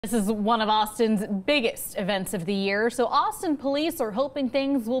This is one of Austin's biggest events of the year, so Austin police are hoping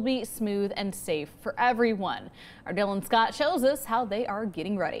things will be smooth and safe for everyone. Our Dylan Scott shows us how they are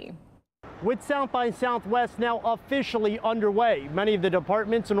getting ready. With South by Southwest now officially underway, many of the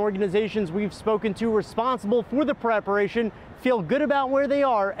departments and organizations we've spoken to responsible for the preparation feel good about where they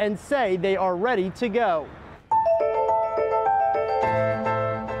are and say they are ready to go.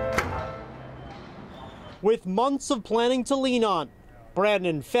 With months of planning to lean on,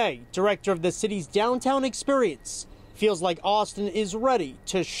 Brandon Fay, director of the city's downtown experience, feels like Austin is ready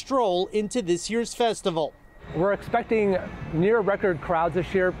to stroll into this year's festival. We're expecting near record crowds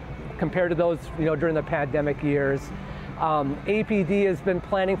this year compared to those, during the pandemic years. APD has been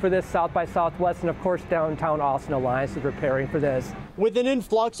planning for this, South by Southwest, and of course Downtown Austin Alliance is preparing for this. With an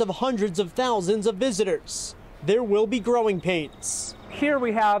influx of hundreds of thousands of visitors, there will be growing pains. Here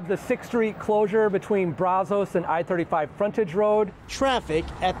we have the 6th Street closure between Brazos and I-35 frontage road. Traffic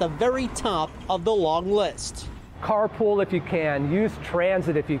at the very top of the long list. Carpool if you can, use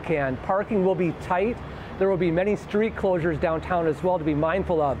transit if you can. Parking will be tight. There will be many street closures downtown as well to be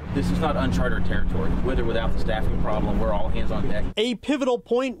mindful of. This is not uncharted territory. With or without the staffing problem, we're all hands on deck. A pivotal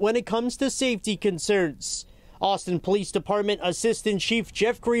point when it comes to safety concerns. Austin Police Department Assistant Chief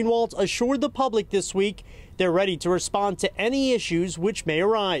Jeff Greenwald assured the public this week they're ready to respond to any issues which may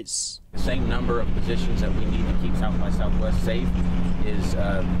arise. The same number of positions that we need to keep South by Southwest safe is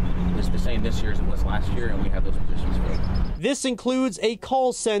the same this year as it was last year, and we have those positions filled. This includes a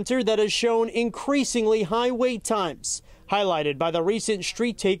call center that has shown increasingly high wait times, highlighted by the recent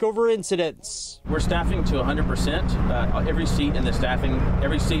street takeover incidents. We're staffing to 100%. Every seat in the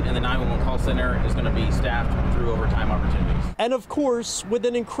 911 call center is going to be staffed through overtime opportunities. And of course, with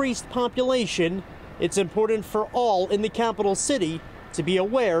an increased population, it's important for all in the capital city to be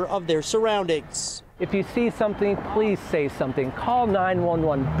aware of their surroundings. If you see something, please say something. Call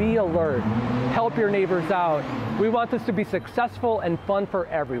 911, be alert, help your neighbors out. We want this to be successful and fun for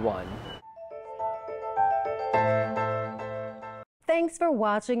everyone. Thanks for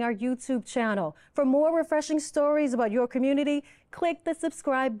watching our YouTube channel. For more refreshing stories about your community, click the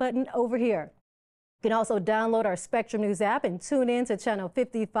subscribe button over here. You can also download our Spectrum News app and tune in to Channel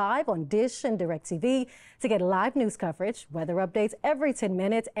 55 on Dish and DirecTV to get live news coverage, weather updates every 10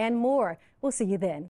 minutes, and more. We'll see you then.